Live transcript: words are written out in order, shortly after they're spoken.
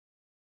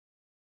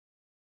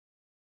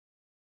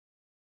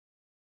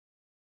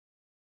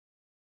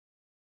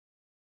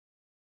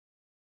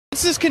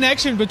What's this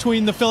connection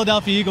between the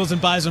Philadelphia Eagles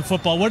and Bison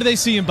football? What do they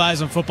see in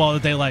Bison football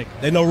that they like?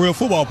 They know real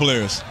football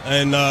players,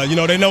 and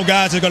they know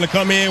guys that are going to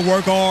come in,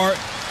 work hard.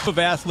 Of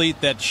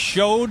athlete that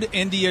showed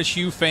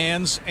NDSU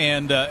fans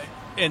and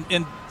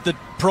the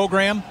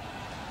program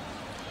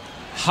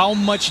how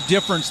much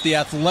difference the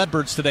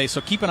Athletes today.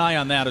 So keep an eye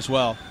on that as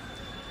well.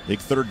 Big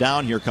third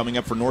down here coming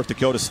up for North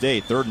Dakota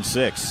State. 3rd and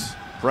 6.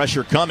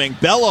 Pressure coming.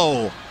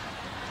 Bello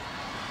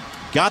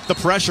got the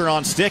pressure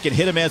on Stick and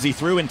hit him as he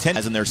threw in 10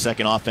 in their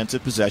second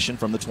offensive possession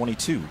from the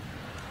 22.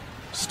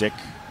 Stick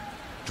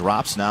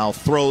drops now,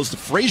 throws to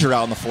Frazier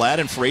out in the flat,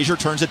 and Frazier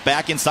turns it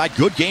back inside.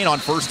 Good gain on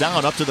 1st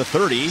down up to the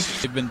 30.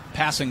 They've been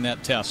passing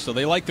that test, so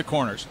they like the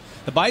corners.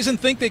 The Bison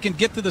think they can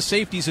get to the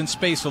safeties in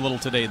space a little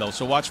today, though,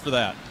 so watch for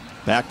that.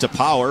 Back to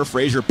Power.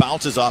 Frazier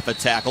bounces off a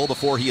tackle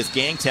before he is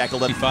gang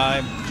tackled.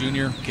 55,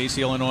 junior,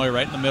 Casey, Illinois,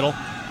 right in the middle.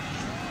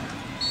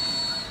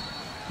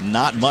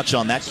 Not much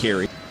on that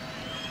carry.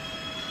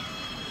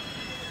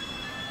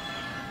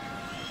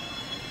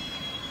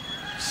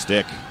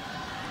 Stick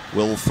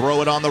will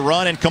throw it on the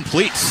run and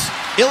completes.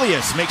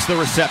 Ilias makes the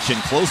reception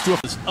close to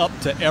up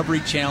to every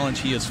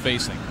challenge he is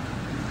facing.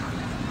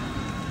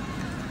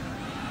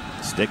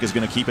 Stick is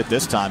going to keep it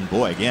this time.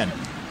 Boy, again,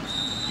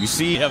 you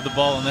see, have the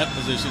ball in that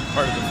position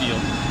part of the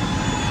field.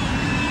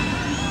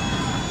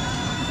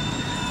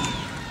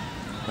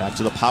 Back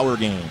to the power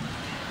game.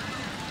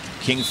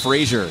 King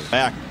Frazier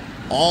back.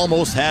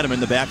 Almost had him in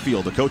the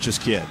backfield, the coach's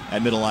kid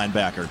at middle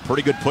linebacker.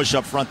 Pretty good push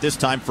up front this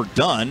time for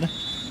Dunn.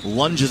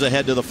 Lunges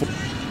ahead to the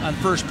on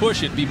first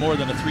push, it'd be more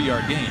than a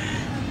 3-yard gain.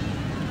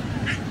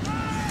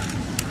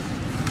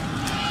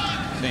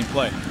 Same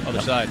play, other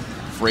side.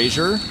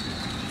 Frazier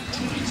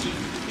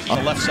on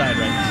the left side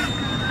right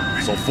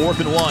now. So 4th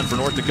and 1 for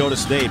North Dakota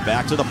State.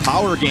 Back to the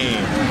power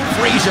game.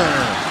 Frazier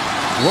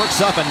works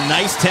up a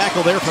nice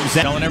tackle there from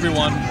Zen. Telling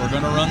everyone we're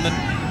going to run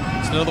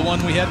instead of the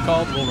one we had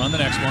called, we'll run the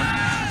next one.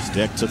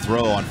 Stick to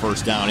throw on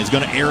 1st down. He's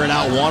going to air it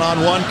out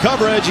one-on-one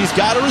coverage. He's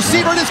got a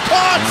receiver and it's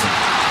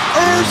caught.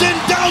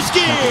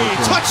 Urzendowski,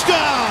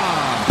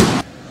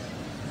 touchdown!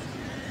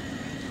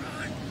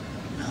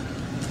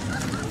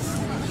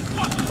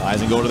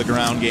 Bison go to the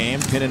ground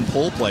game, pin and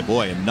pull play.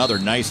 Boy, another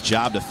nice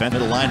job defending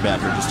the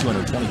linebacker, just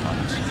 220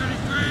 pounds.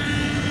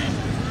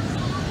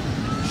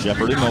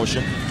 Shepard in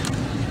motion.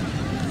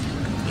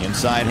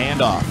 Inside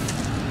handoff.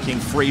 King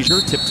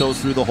Frazier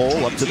tiptoes through the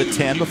hole up to the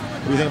 10. What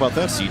do you think about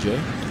that,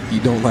 CJ? You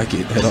don't like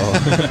it at all.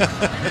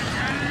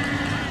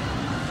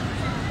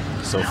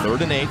 So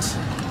 3rd and 8.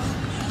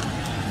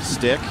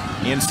 Stick,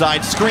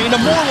 inside screen to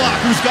Morlock,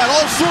 who's got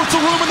all sorts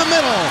of room in the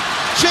middle.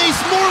 Chase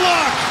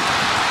Morlock,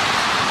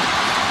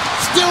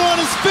 still on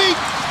his feet,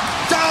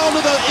 down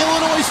to the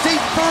Illinois State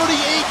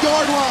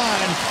 38-yard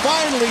line,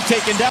 finally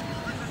taken down.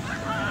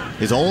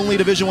 His only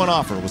Division I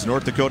offer was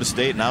North Dakota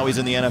State. Now he's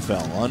in the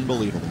NFL.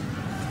 Unbelievable.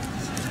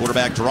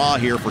 Quarterback draw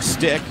here for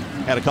Stick.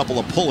 Had a couple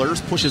of pullers,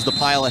 pushes the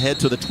pile ahead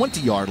to the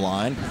 20-yard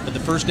line. But the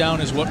 1st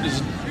down is what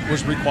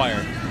was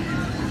required.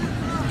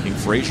 King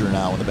Frazier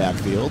now in the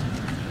backfield.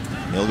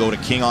 He'll go to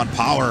King on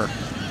power,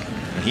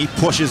 and he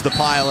pushes the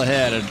pile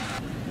ahead. And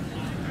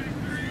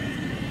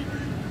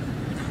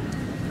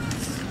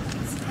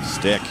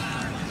Stick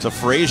to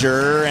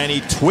Frazier, and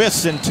he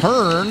twists and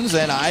turns,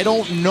 and I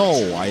don't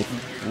know.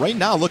 Right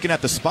now, looking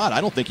at the spot, I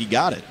don't think he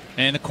got it.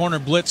 And the corner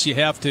blitz, you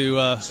have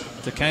to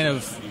kind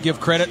of give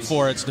credit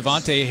for. It's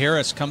Davontae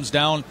Harris comes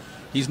down.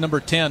 He's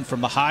number 10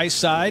 from the high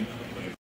side.